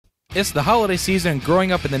It's the holiday season, and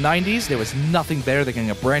growing up in the 90s, there was nothing better than getting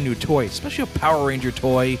a brand new toy, especially a Power Ranger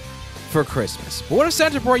toy for Christmas. But what if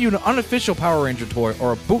Santa brought you an unofficial Power Ranger toy,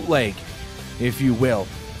 or a bootleg, if you will?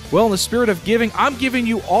 Well, in the spirit of giving, I'm giving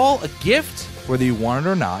you all a gift, whether you want it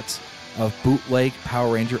or not, of bootleg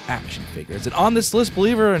Power Ranger action figures. And on this list,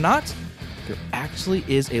 believe it or not, there actually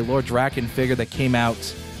is a Lord Draken figure that came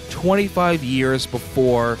out 25 years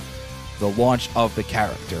before the launch of the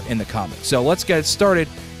character in the comics. So let's get started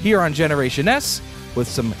here on Generation S with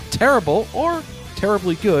some terrible or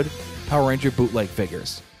terribly good Power Ranger bootleg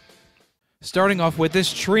figures. Starting off with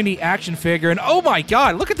this Trini action figure, and oh my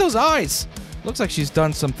god, look at those eyes! Looks like she's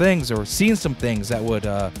done some things or seen some things that would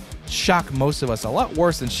shock most of us. A lot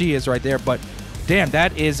worse than she is right there, but damn,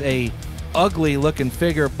 that is a ugly looking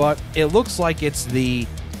figure, but it looks like it's the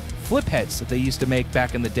flip heads that they used to make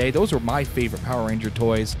back in the day. Those were my favorite Power Ranger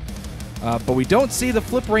toys. But we don't see the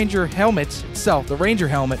Flip Ranger helmet itself, the Ranger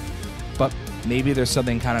helmet, but maybe there's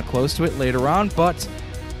something kind of close to it later on. But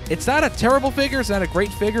it's not a terrible figure, it's not a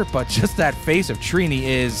great figure, but just that face of Trini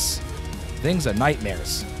is things of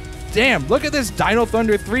nightmares. Damn, look at this Dino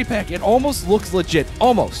Thunder 3-pack. It almost looks legit,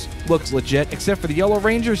 except for the Yellow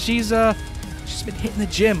Ranger. She's been hitting the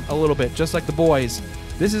gym a little bit, just like the boys.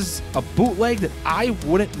 This is a bootleg that I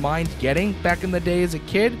wouldn't mind getting back in the day as a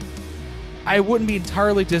kid. I wouldn't be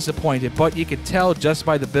entirely disappointed, but you could tell just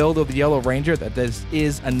by the build of the Yellow Ranger that this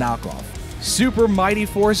is a knockoff. Super Mighty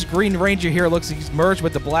Force Green Ranger here looks like he's merged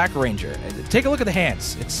with the Black Ranger. Take a look at the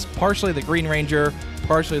hands. It's partially the Green Ranger,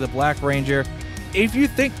 partially the Black Ranger. If you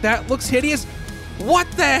think that looks hideous, what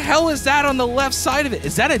the hell is that on the left side of it?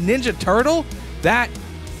 Is that a Ninja Turtle?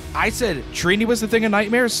 I said Trini was the thing of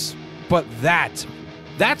nightmares, but that's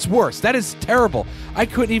worse. That is terrible. I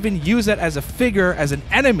couldn't even use that as a figure, as an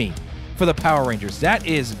enemy for the Power Rangers. That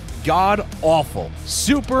is god-awful.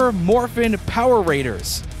 Super Morphin Power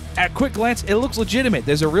Rangers. At quick glance, it looks legitimate.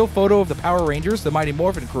 There's a real photo of the Power Rangers, the Mighty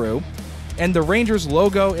Morphin crew, and the Rangers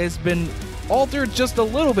logo has been altered just a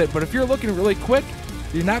little bit, but if you're looking really quick,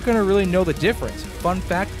 you're not going to really know the difference. Fun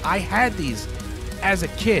fact, I had these as a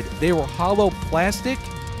kid. They were hollow plastic.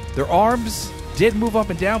 Their arms did move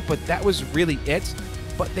up and down, but that was really it.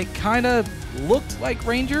 But they kind of looked like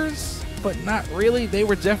Rangers, but not really. They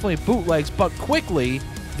were definitely bootlegs, but quickly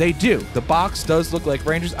they do. The box does look like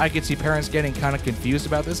Rangers. I could see parents getting kind of confused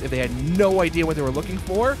about this. If they had no idea what they were looking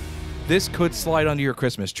for, this could slide under your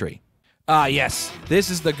Christmas tree. Ah, yes,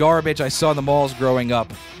 this is the garbage I saw in the malls growing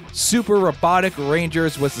up. Super Robotic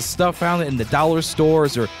Rangers was the stuff found in the dollar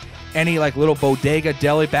stores or any like little bodega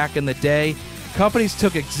deli back in the day. Companies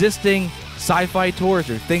took existing sci-fi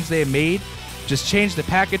toys or things they had made, just changed the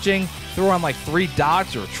packaging, threw on like 3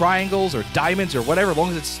 dots or triangles or diamonds or whatever, as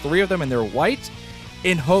long as it's 3 of them and they're white,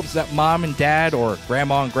 in hopes that mom and dad or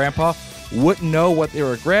grandma and grandpa wouldn't know what they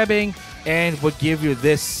were grabbing and would give you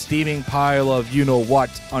this steaming pile of you-know-what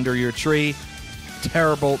under your tree.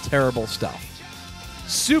 Terrible, terrible stuff.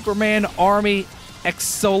 Superman Army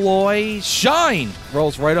Exoloi Shine!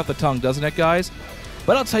 Rolls right off the tongue, doesn't it, guys?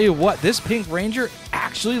 But I'll tell you what, this Pink Ranger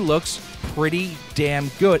actually looks pretty damn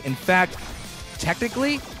good. In fact,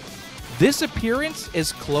 technically, this appearance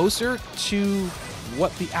is closer to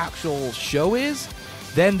what the actual show is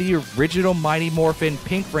than the original Mighty Morphin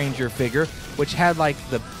Pink Ranger figure, which had like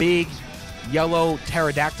the big yellow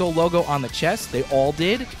pterodactyl logo on the chest. They all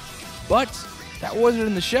did, but that wasn't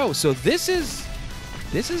in the show. So this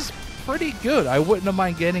is pretty good. I wouldn't have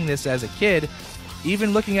mind getting this as a kid.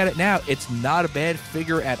 Even looking at it now, it's not a bad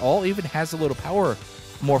figure at all. It even has a little Power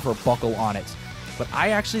Morpher buckle on it. But I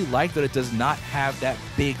actually like that it does not have that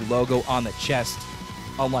big logo on the chest,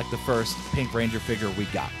 unlike the first Pink Ranger figure we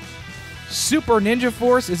got. Super Ninja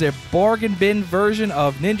Force is a bargain bin version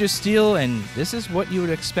of Ninja Steel, and this is what you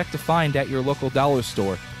would expect to find at your local dollar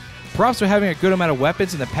store. Props for having a good amount of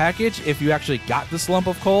weapons in the package if you actually got this lump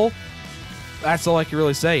of coal. That's all I can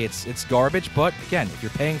really say. It's garbage, but again, if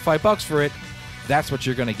you're paying $5 for it, that's what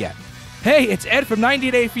you're going to get. Hey, it's Ed from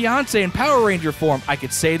 90 Day Fiancé in Power Ranger form. I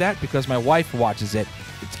could say that because my wife watches it.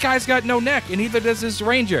 This guy's got no neck, and neither does this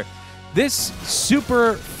Ranger. This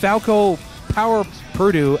Super Falco Power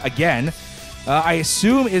Purdue, again, I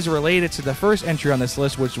assume is related to the first entry on this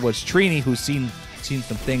list, which was Trini, who's seen some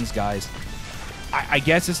things, guys. I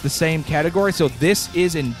guess it's the same category, so this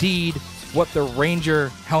is indeed what the Ranger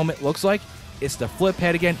helmet looks like. It's the flip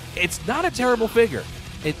head again. It's not a terrible figure.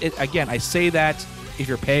 Again, I say that if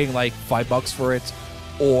you're paying like $5 for it,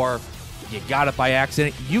 or you got it by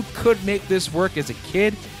accident. You could make this work as a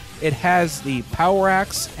kid. It has the power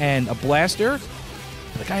axe and a blaster,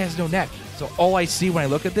 but the guy has no neck. So all I see when I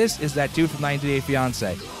look at this is that dude from 90 Day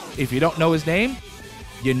Fiancé. If you don't know his name,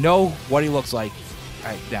 you know what he looks like.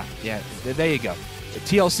 Yeah, there you go. The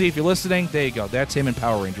TLC, if you're listening, there you go. That's him in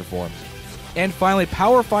Power Ranger form. And finally,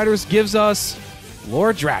 Power Fighters gives us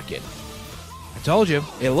Lord Draken. I told you,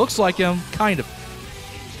 it looks like him, kind of.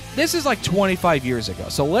 This is like 25 years ago,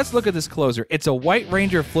 so let's look at this closer. It's a White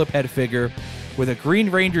Ranger flip head figure with a Green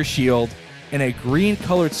Ranger shield and a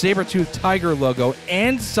green-colored saber-toothed tiger logo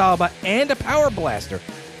and Saba and a power blaster.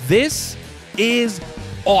 This is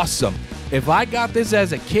awesome. If I got this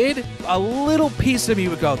as a kid, a little piece of me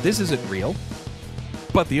would go, this isn't real.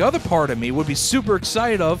 But the other part of me would be super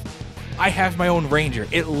excited of, I have my own Ranger.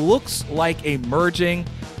 It looks like a merging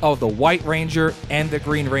of the White Ranger and the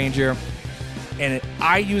Green Ranger. And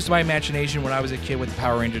I used my imagination when I was a kid with the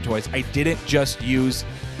Power Ranger toys. I didn't just use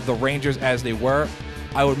the Rangers as they were.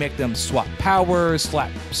 I would make them swap powers,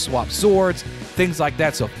 swap swords, things like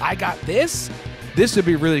that. So if I got this would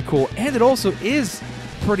be really cool. And it also is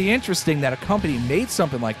pretty interesting that a company made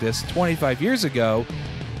something like this 25 years ago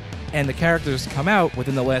and the characters come out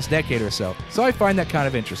within the last decade or so. So I find that kind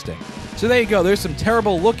of interesting. So there you go. There's some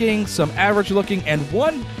terrible looking, some average looking, and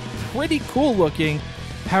one pretty cool looking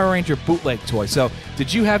Power Ranger bootleg toy. So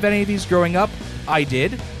did you have any of these growing up? I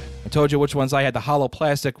did. I told you which ones I had, the hollow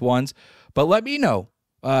plastic ones. But let me know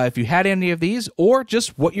if you had any of these or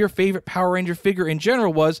just what your favorite Power Ranger figure in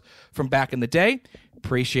general was from back in the day.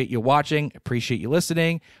 Appreciate you watching. Appreciate you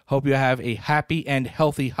listening. Hope you have a happy and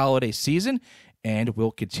healthy holiday season. And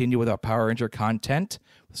we'll continue with our Power Ranger content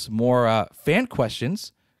with some more fan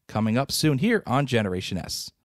questions coming up soon here on Generation S.